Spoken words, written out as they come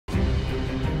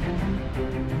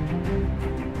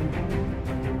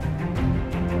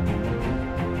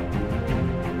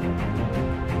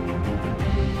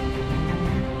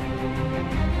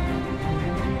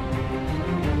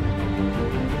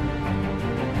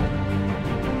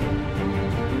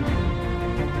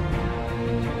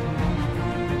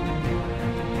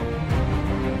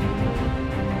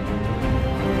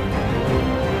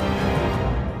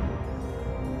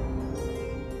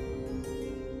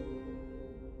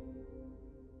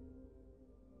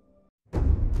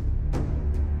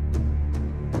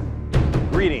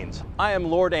Greetings, I am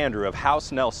Lord Andrew of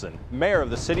House Nelson, Mayor of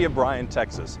the City of Bryan,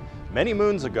 Texas. Many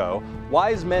moons ago,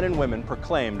 wise men and women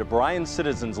proclaimed Bryan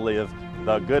citizens live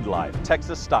the good life,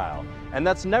 Texas style, and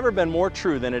that's never been more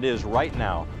true than it is right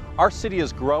now. Our city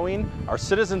is growing, our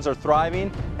citizens are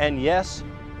thriving, and yes,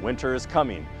 winter is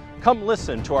coming. Come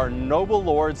listen to our noble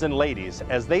lords and ladies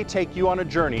as they take you on a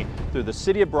journey through the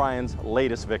City of Bryan's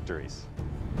latest victories.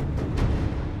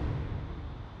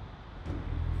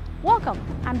 Welcome,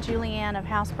 I'm Julianne of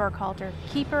House Burkhalter,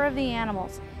 Keeper of the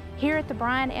Animals. Here at the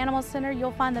Bryan Animal Center,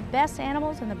 you'll find the best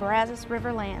animals in the Brazos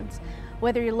River lands.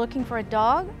 Whether you're looking for a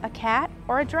dog, a cat,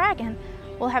 or a dragon,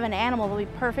 we'll have an animal that'll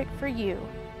be perfect for you.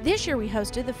 This year we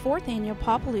hosted the 4th annual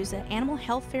Pawpalooza Animal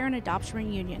Health Fair and Adoption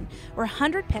Reunion, where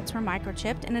 100 pets were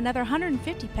microchipped and another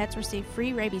 150 pets received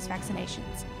free rabies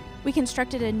vaccinations. We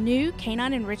constructed a new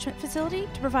canine enrichment facility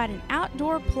to provide an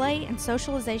outdoor play and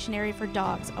socialization area for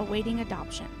dogs awaiting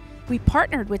adoption. We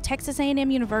partnered with Texas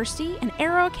A&M University and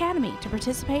Aero Academy to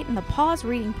participate in the Paws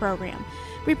Reading Program.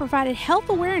 We provided health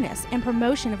awareness and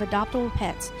promotion of adoptable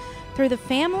pets through the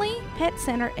Family Pet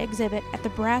Center exhibit at the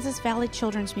Brazos Valley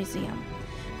Children's Museum.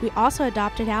 We also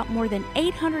adopted out more than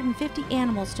 850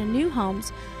 animals to new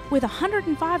homes, with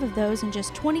 105 of those in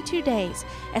just 22 days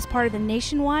as part of the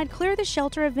nationwide Clear the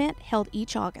Shelter event held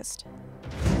each August.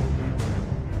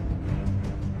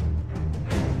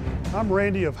 I'm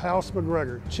Randy of House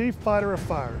McGregor, Chief Fighter of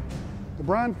Fire. The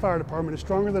Bryan Fire Department is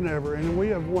stronger than ever, and we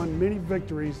have won many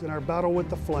victories in our battle with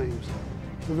the flames.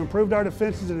 We've improved our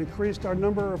defenses and increased our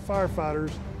number of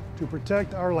firefighters to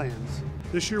protect our lands.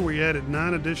 This year we added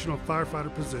 9 additional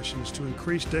firefighter positions to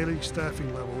increase daily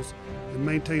staffing levels and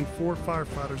maintain 4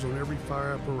 firefighters on every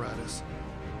fire apparatus.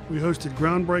 We hosted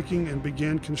groundbreaking and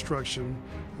began construction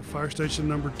of Fire Station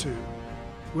Number 2.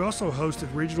 We also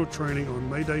hosted regional training on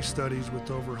Mayday studies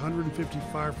with over 150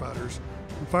 firefighters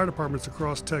from fire departments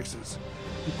across Texas.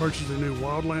 We purchased a new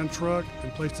wildland truck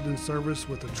and placed it in service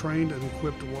with a trained and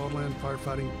equipped wildland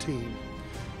firefighting team.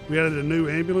 We added a new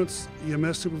ambulance,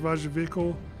 EMS supervisor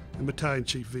vehicle, and battalion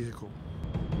chief vehicle.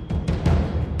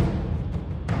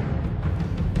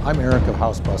 I'm Eric of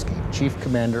House Busking, Chief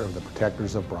Commander of the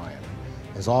Protectors of Bryan.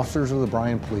 As officers of the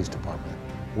Bryan Police Department,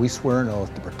 we swear an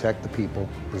oath to protect the people,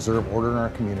 preserve order in our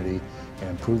community, and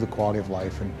improve the quality of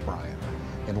life in Bryan.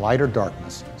 In light or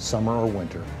darkness, summer or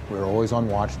winter, we are always on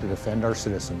watch to defend our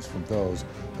citizens from those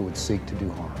who would seek to do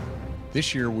harm.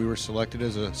 This year, we were selected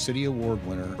as a City Award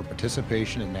winner for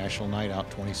participation in National Night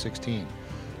Out 2016.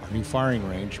 Our new firing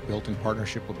range, built in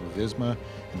partnership with Ravisma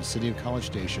and the City of College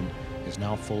Station, is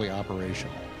now fully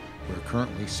operational. We are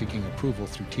currently seeking approval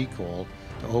through TCOL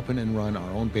to open and run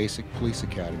our own basic police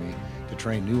academy to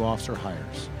train new officer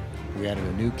hires. We added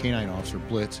a new canine officer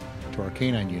blitz to our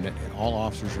canine unit, and all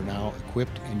officers are now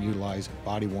equipped and utilize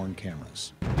body-worn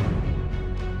cameras.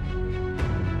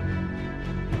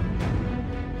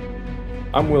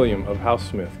 I'm William of House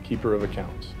Smith, Keeper of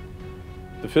Accounts.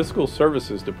 The Fiscal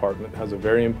Services Department has a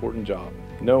very important job,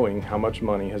 knowing how much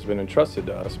money has been entrusted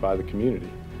to us by the community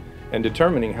and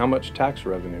determining how much tax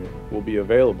revenue will be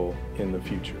available in the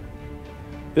future.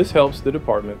 This helps the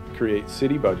department create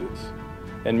city budgets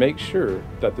and make sure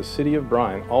that the City of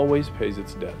Bryan always pays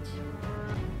its debts.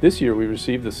 This year we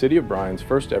received the City of Bryan's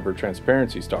first ever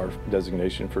Transparency Star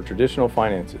designation for traditional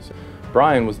finances.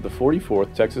 Bryan was the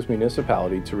 44th Texas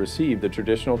municipality to receive the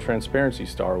Traditional Transparency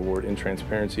Star Award in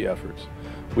transparency efforts.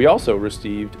 We also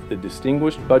received the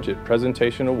Distinguished Budget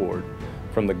Presentation Award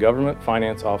from the Government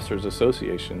Finance Officers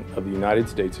Association of the United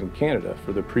States and Canada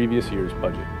for the previous year's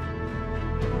budget.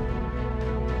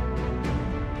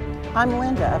 I'm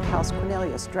Linda of House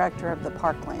Cornelius, Director of the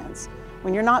Parklands.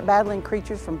 When you're not battling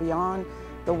creatures from beyond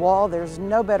the wall, there's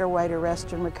no better way to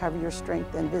rest and recover your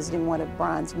strength than visiting one of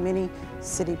Bryan's many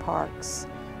city parks.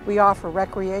 We offer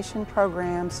recreation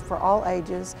programs for all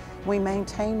ages. We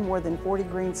maintain more than 40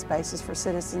 green spaces for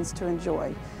citizens to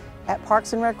enjoy. At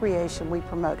Parks and Recreation, we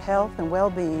promote health and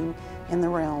well-being in the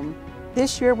realm.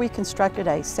 This year we constructed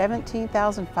a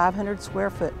 17,500 square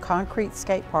foot concrete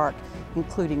skate park,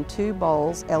 including 2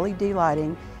 bowls, LED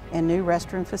lighting, and new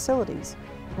restroom facilities.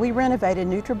 We renovated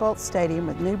Nutrabolt Stadium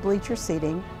with new bleacher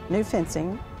seating, new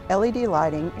fencing, LED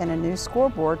lighting, and a new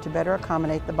scoreboard to better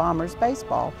accommodate the Bombers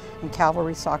baseball and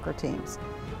Cavalry soccer teams.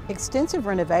 Extensive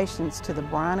renovations to the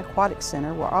Bryan Aquatic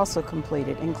Center were also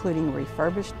completed, including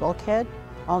refurbished bulkhead,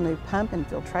 all new pump and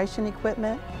filtration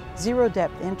equipment, zero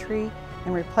depth entry,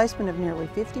 and replacement of nearly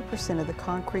 50% of the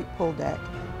concrete pool deck,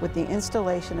 with the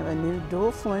installation of a new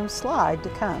dual flume slide to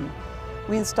come.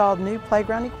 We installed new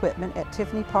playground equipment at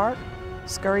Tiffany Park,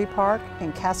 Scurry Park,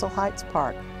 and Castle Heights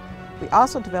Park. We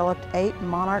also developed 8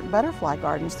 monarch butterfly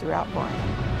gardens throughout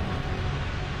Bryan.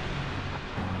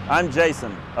 I'm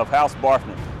Jason of House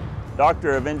Barfman,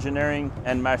 Doctor of Engineering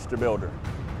and Master Builder.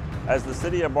 As the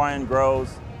City of Bryan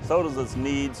grows, so does its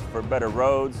needs for better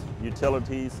roads,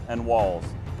 utilities, and walls.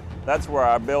 That's where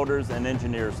our builders and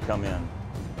engineers come in.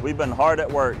 We've been hard at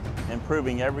work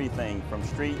improving everything from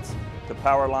streets to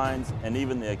power lines and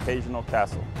even the occasional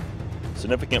castle.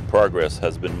 Significant progress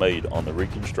has been made on the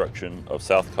reconstruction of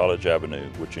South College Avenue,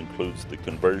 which includes the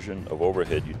conversion of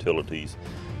overhead utilities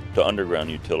to underground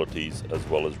utilities as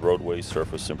well as roadway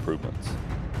surface improvements.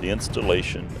 The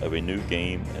installation of a new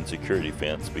game and security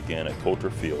fence began at Coulter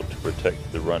Field to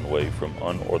protect the runway from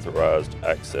unauthorized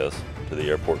access to the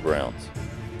airport grounds.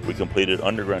 We completed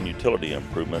underground utility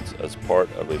improvements as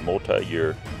part of a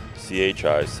multi-year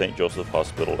CHI St. Joseph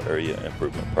Hospital Area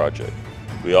Improvement Project.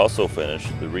 We also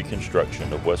finished the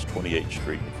reconstruction of West 28th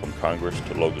Street from Congress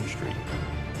to Logan Street,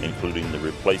 including the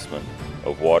replacement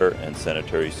of water and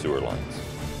sanitary sewer lines.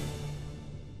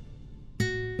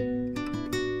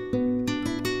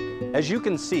 As you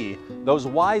can see, those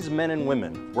wise men and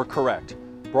women were correct.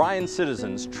 Bryan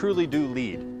citizens truly do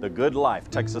lead the good life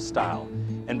Texas style.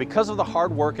 And because of the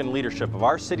hard work and leadership of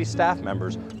our city staff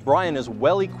members, Bryan is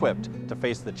well equipped to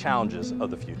face the challenges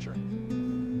of the future.